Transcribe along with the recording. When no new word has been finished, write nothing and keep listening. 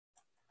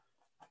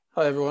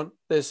Hi everyone,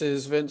 this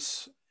is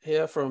Vince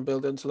here from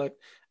Build Intellect.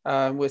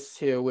 I'm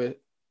here with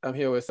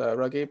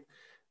Ragib.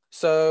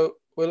 So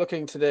we're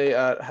looking today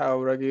at how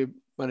Ragib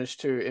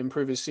managed to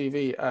improve his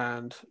CV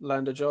and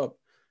land a job.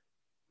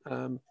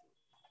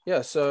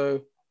 Yeah,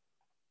 so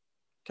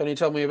can you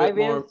tell me a Hi bit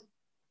more? Vince,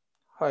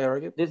 Hi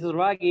Ragib. this is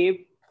Ragib,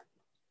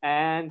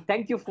 and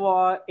thank you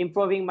for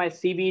improving my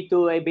CV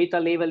to a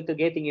better level to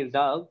getting a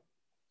job.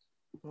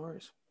 No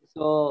worries.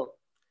 So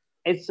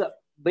it's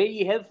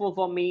very helpful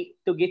for me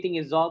to getting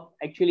a job.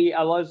 Actually,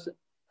 I was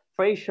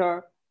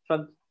fresher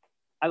from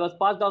I was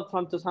passed out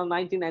from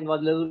 2019 and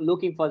was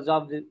looking for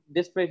jobs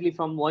desperately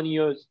from 1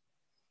 year.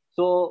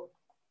 So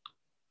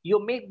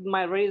you made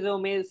my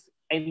resumes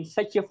in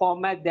such a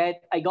format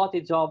that I got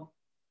a job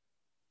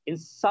in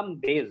some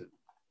days.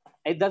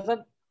 It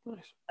doesn't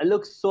Nice.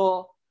 look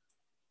so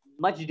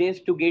much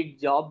days to get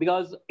job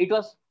because it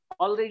was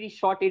already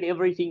shorted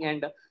everything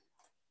and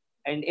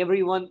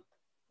everyone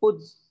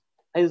puts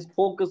his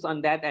focus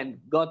on that and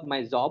got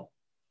my job.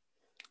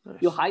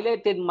 You Nice.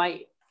 highlighted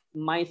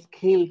my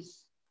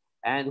skills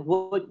and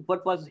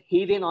what was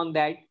hidden on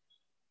that.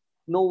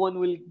 No one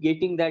will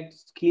getting that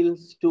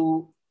skills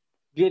to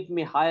get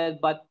me hired,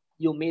 but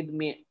you made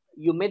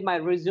my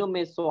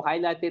resume so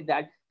highlighted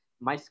that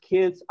my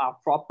skills are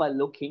proper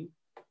looking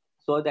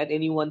so that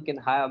anyone can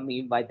hire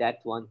me by that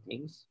one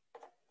things.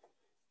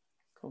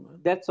 Cool, man.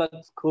 That's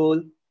what's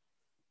cool.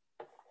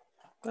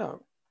 Yeah,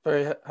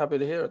 very happy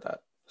to hear that.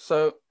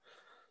 So,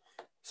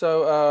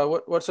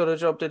 what sort of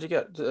job did you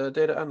get?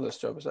 Data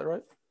analyst job, is that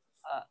right?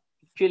 Uh,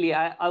 Actually,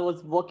 I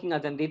was working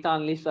as a data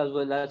analyst as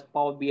well as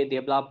Power BI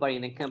developer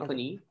in a Okay.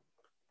 company.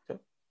 Okay.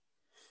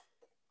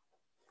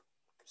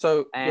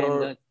 So And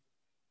your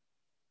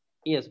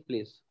yes,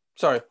 please.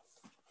 sorry.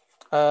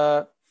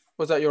 Uh,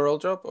 was that your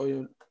old job or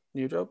your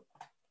new job?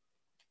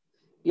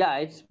 Yeah,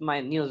 it's my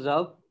new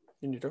job.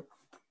 Your new job.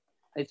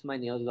 It's my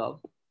new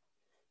job.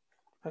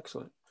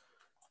 Excellent.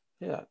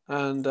 Yeah,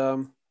 and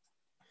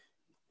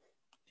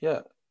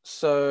yeah.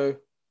 So,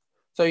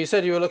 so you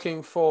said you were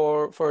looking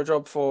for a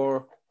job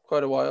for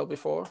quite a while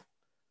before,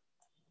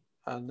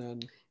 and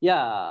then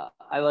Yeah,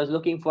 I was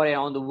looking for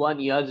around 1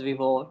 years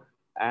before.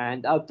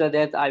 And after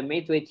that, I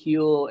met with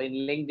you in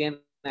LinkedIn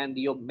and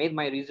you made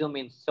my resume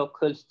in so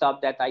cool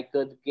stuff that I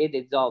could get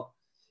a job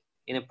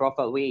in a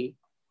proper way.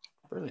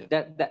 brilliant.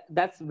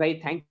 That's very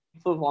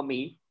thankful for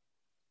me.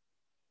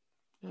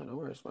 Yeah, no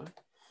worries, man.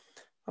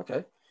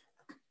 Okay.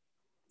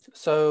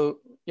 So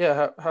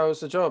yeah, how's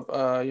the job?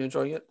 You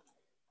enjoying it?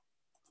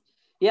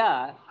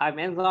 Yeah, I'm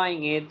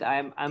enjoying it.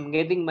 I'm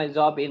getting my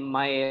job in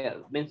my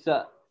means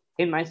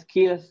in my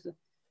skills.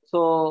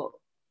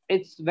 So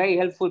it's very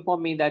helpful for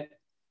me that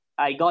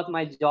I got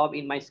my job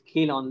in my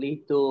skill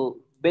only to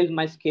build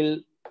my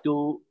skill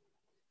to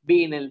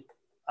be in a.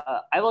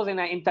 I was in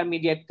an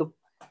intermediate to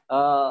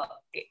uh,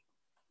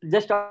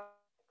 just up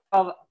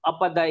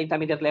at the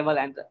intermediate level,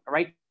 and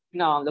right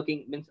now I'm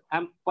looking means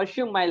I'm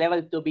pursuing my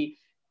level to be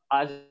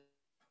as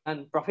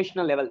an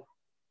professional level.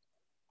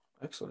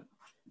 Excellent.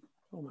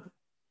 Oh man,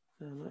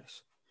 yeah,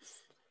 nice.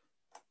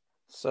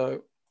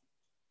 So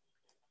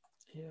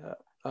yeah,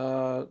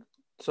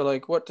 so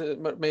like, what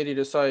made you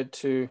decide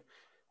to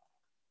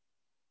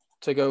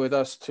go with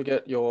us to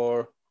get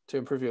to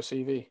improve your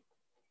CV,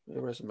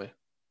 your resume?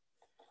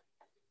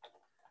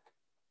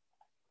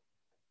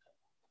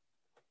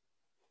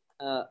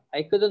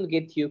 I couldn't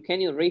get you.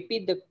 Can you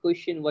repeat the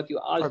question? What you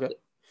asked? Okay,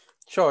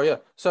 sure, yeah.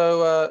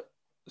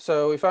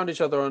 So we found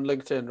each other on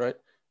LinkedIn, right?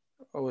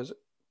 Or was it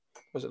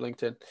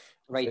LinkedIn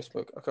or Right.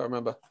 Facebook? I can't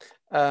remember.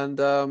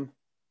 And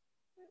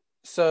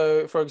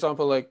so, for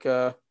example, like,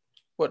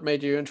 what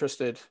made you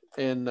interested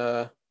in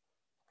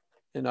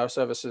our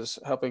services,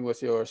 helping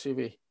with your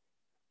CV,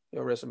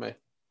 your resume?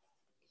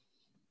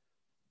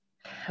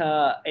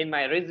 In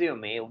my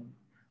resume,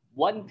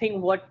 one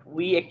thing what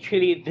we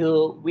actually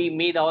do, we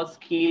made our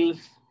skills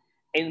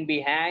in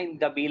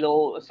behind the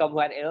below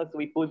somewhere else.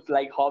 We put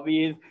like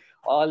hobbies,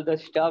 all the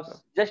Okay.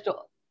 stuffs just to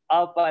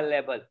upper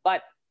level.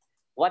 But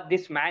what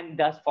this man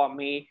does for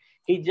me,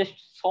 he just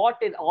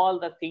sorted all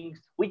the things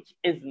which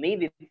is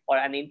needed for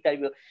an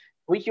interview,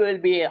 which will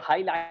be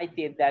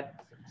highlighted that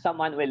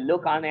someone will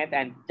look on it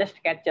and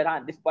just capture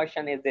on this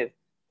person is this.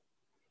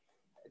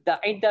 The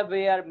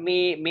interviewer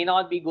may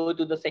not be go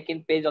to the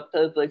second page or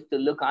third page to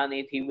look on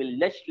it. He will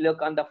just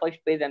look on the first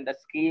page and the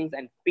skills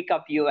and pick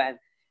up you and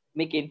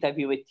make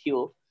interview with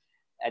you.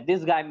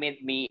 This guy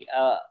made me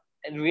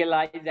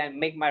realize and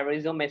make my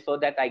resume so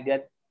that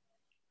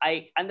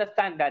I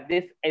understand that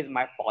this is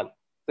my fault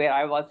where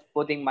I was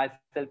putting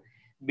myself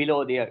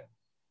below there.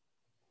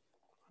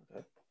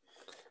 Okay.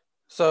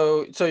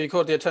 So you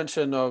caught the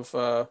attention of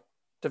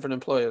different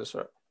employers,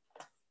 right?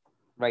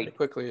 Pretty Right.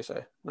 quickly, you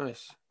say.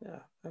 Nice. Yeah,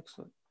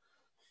 excellent.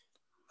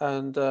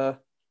 And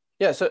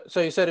yeah, so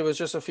you said it was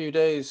just a few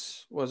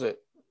days, was it?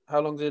 How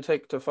long did it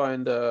take to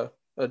find a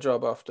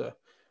job after?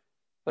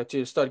 Like, do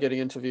you start getting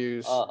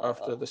interviews Uh,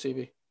 after the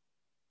CV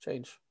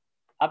change?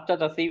 After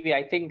the CV,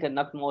 I think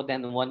not more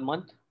than 1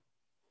 month.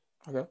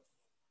 Okay,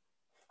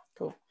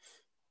 cool.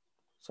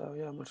 So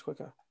yeah, much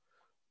quicker.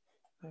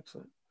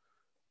 Excellent.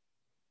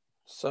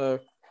 So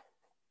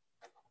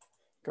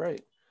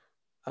great.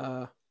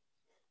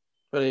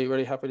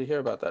 Really happy to hear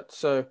about that.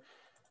 So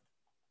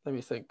let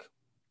me think.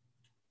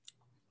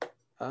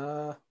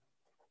 Yeah.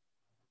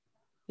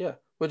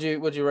 Would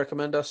you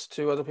recommend us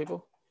to other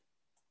people?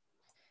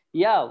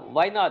 Yeah,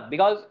 why not?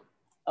 Because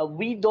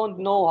we don't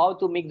know how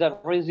to make the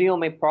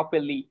resume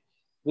properly.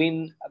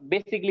 When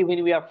basically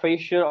when we are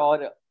fresher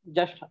or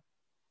just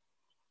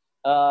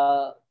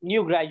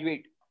new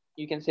graduate,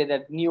 you can say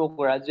that new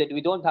graduate,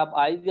 we don't have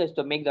ideas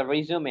to make the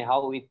resume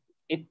how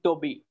it to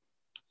be,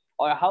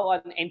 or how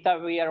an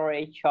interviewer or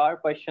HR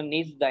person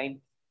needs the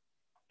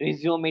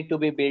resume to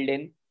be built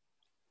in.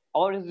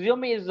 Our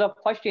resume is the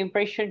first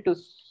impression to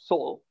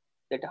show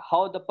that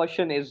how the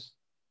person is.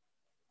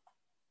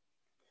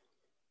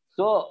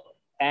 So,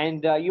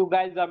 and you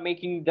guys are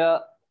making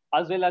the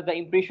as well as the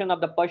impression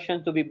of the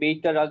person to be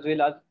better, as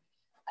well as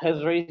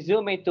his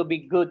resume to be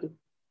good.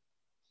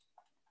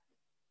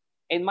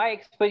 In my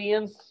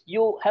experience,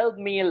 you helped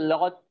me a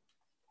lot,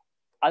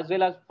 as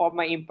well as for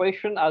my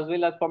impression, as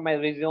well as for my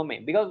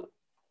resume. Because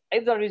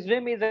if the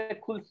resume is a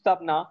cool stuff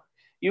now,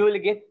 you will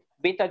get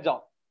better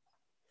job.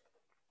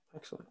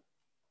 Excellent.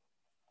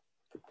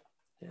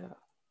 Yeah.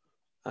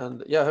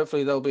 And yeah,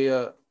 hopefully there'll be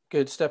a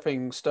good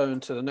stepping stone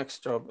to the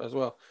next job as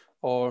well,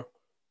 or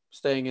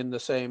staying in the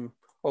same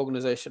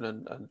organization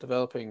and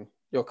developing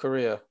your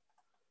career.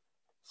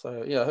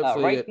 So yeah,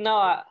 hopefully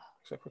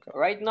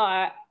Right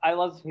now I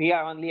was here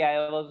only.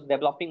 I was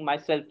developing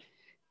myself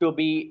to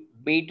be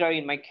better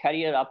in my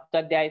career.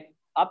 After that,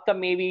 after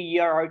maybe a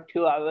year or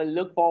two, I will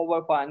look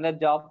forward for another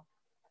job.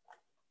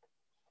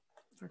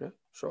 Okay,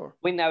 sure.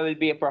 When I will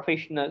be a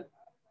professional.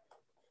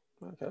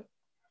 Okay.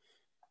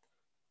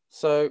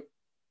 So,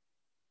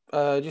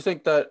 do you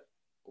think that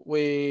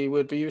we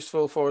would be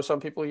useful for some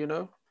people you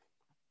know?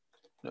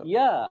 No.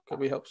 Yeah. Could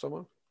we help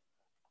someone?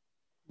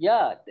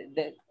 Yeah,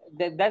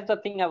 that's the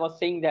thing I was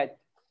saying, that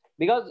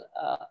because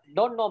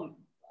don't know,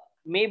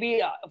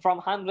 maybe from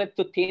 100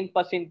 to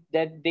 10%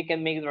 that they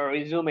can make the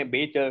resume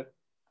better,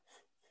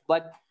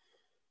 but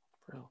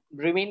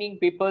remaining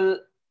people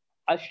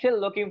are still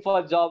looking for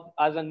a job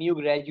as a new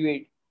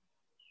graduate.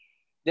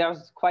 They're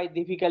quite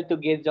difficult to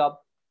get job,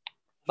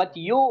 but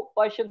you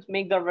persons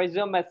make the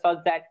resume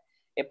such that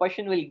a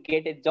person will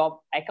get a job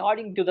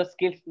according to the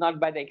skills, not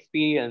by the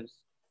experience.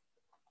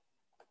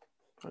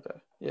 Okay.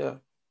 Yeah.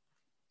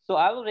 So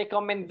I will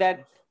recommend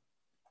that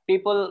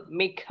people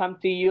may come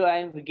to you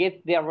and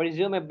get their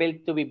resume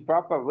built to be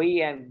proper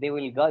way, and they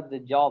will get the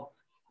job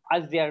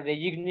as their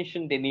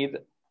resignation they need.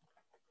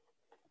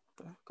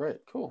 Great,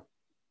 cool.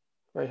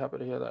 Very happy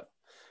to hear that.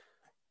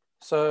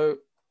 So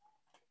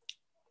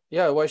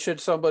yeah, why should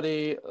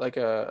somebody like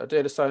a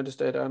data scientist,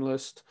 data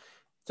analyst,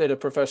 data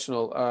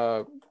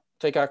professional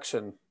take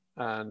action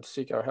and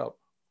seek our help?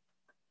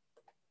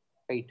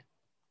 Right.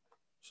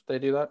 Should they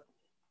do that?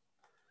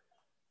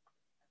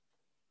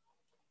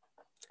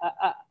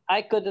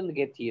 I couldn't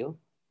get you.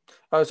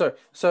 Oh, sorry.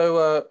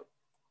 So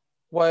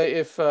why,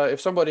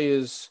 if somebody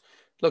is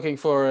looking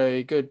for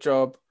a good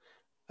job,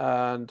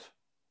 and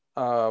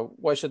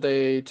why should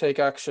they take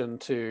action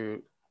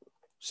to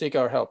seek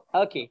our help?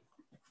 Okay.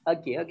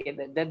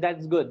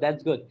 That's good.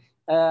 That's good.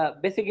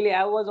 Basically,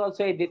 I was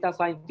also a data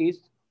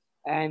scientist,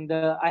 and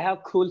I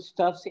have cool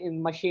stuffs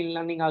in machine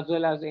learning as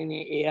well as in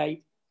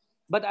AI,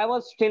 but I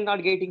was still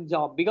not getting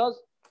job because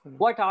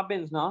what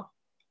happens now?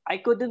 I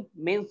couldn't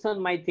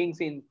mention my things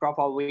in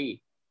proper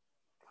way.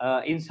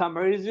 In some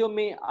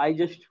resume, I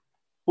just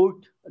put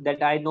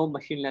that I know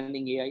machine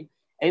learning AI.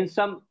 In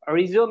some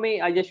resume,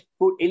 I just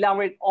put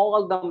elaborate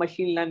all the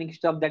machine learning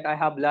stuff that I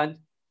have learned,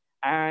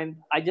 and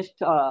I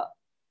just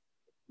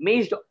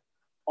mazed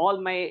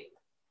all my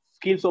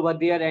skills over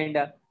there.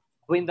 And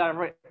when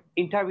the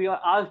interviewer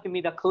asked me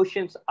the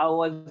questions, I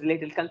was a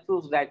little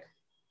confused that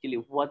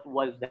actually what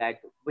was that?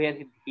 Where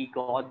he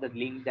got the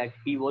link that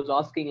he was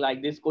asking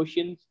like these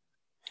questions?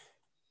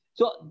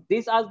 So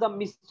these are the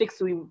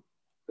mistakes we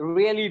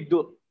really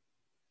do.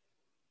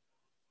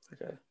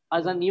 Okay.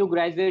 As a new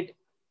graduate,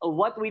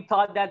 what we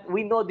thought that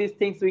we know these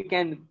things, we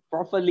can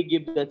properly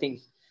give the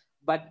things,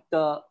 but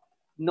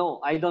no,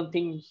 I don't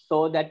think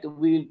so that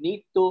we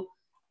need to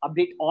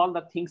update all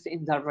the things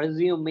in the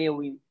resume.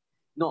 We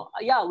know,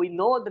 yeah, we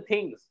know the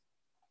things,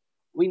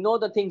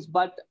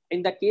 but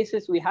in the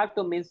cases we have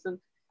to mention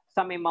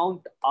some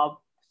amount of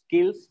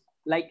skills.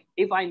 Like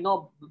if I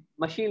know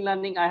machine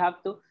learning, I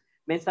have to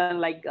mention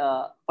like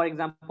for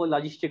example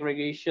logistic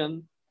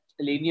regression,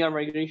 linear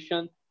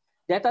regression.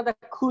 That are the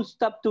cool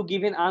stuff to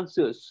give in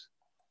answers.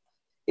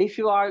 If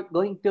you are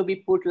going to be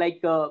put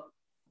like a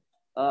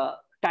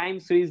time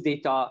series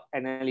data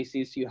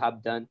analysis you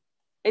have done,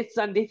 it's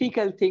some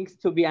difficult things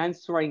to be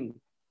answering.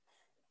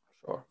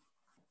 Sure.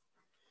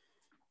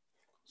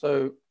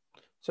 So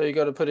you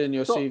got to put in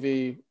your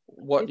CV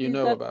what you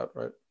know about,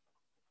 right?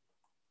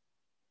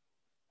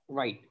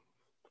 Right.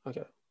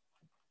 Okay.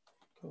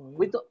 Cool, yeah.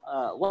 With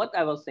what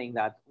I was saying,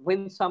 that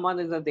when someone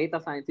is a data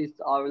scientist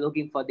or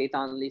looking for data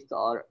analyst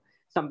or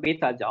some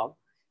beta job,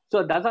 so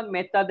it doesn't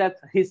matter that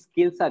his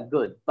skills are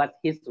good, but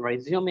his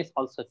resume is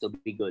also to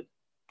be good.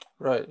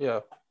 Right. Yeah.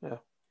 Yeah.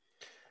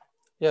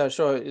 Yeah,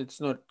 sure.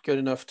 It's not good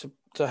enough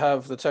to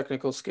have the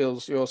technical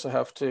skills. You also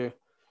have to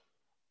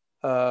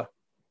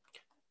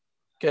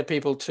get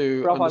people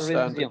to Proper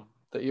understand resume.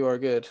 that you are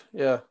good.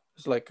 Yeah,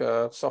 it's like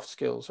soft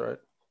skills, right?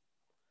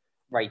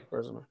 Right.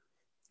 Resume.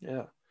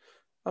 Yeah.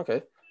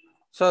 Okay.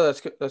 So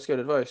that's good. That's good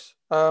advice.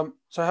 So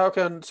how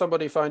can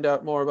somebody find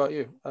out more about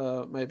you?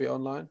 Maybe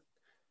online.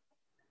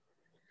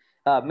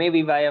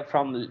 Maybe via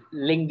from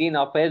LinkedIn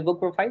or Facebook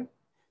profile.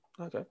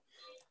 Okay.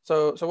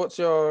 So what's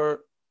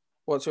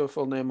your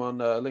full name on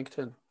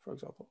LinkedIn, for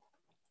example?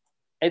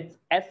 It's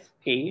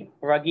Sk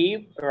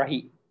Ragib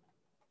Rahi.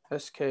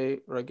 Sk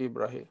Ragib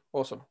Rahi.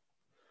 Awesome.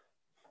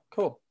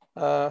 Cool.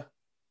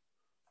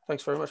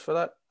 Thanks very much for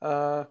that.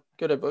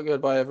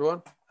 Goodbye,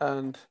 everyone,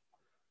 and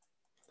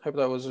hope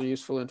that was a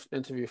useful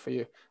interview for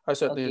you. I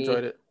certainly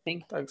enjoyed it.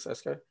 Thanks,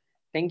 SK.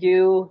 Thank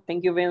you,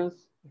 Vince.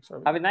 Thanks,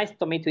 Have a nice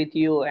to meet with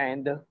you,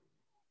 and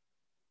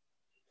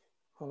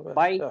all the best.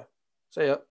 bye. Yeah. See ya.